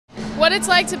What it's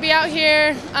like to be out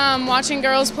here watching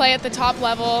girls play at the top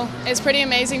level is pretty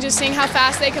amazing. Just seeing how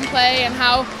fast they can play and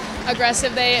how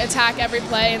aggressive they attack every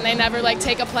play, and they never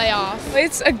take a play off.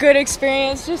 It's a good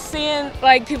experience just seeing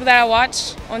people that I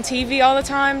watch on TV all the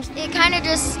time. It kind of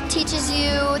just teaches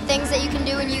you things that you can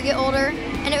do when you get older,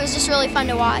 and it was just really fun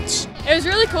to watch. It was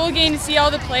really cool getting to see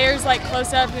all the players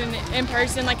close up and in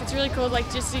person. It's really cool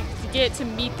just to get to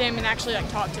meet them and actually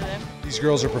talk to them. These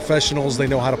girls are professionals. They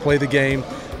know how to play the game.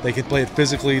 They can play it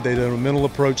physically. They have a mental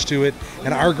approach to it.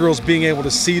 And our girls being able to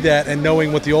see that and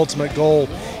knowing what the ultimate goal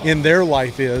in their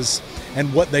life is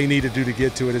and what they need to do to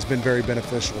get to it has been very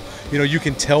beneficial. You know, you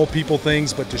can tell people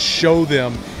things, but to show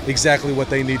them exactly what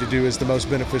they need to do is the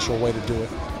most beneficial way to do it.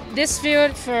 This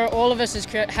field for all of us has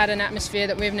had an atmosphere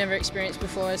that we've never experienced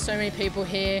before. There's so many people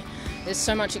here. There's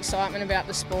so much excitement about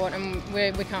the sport, and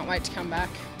we can't wait to come back.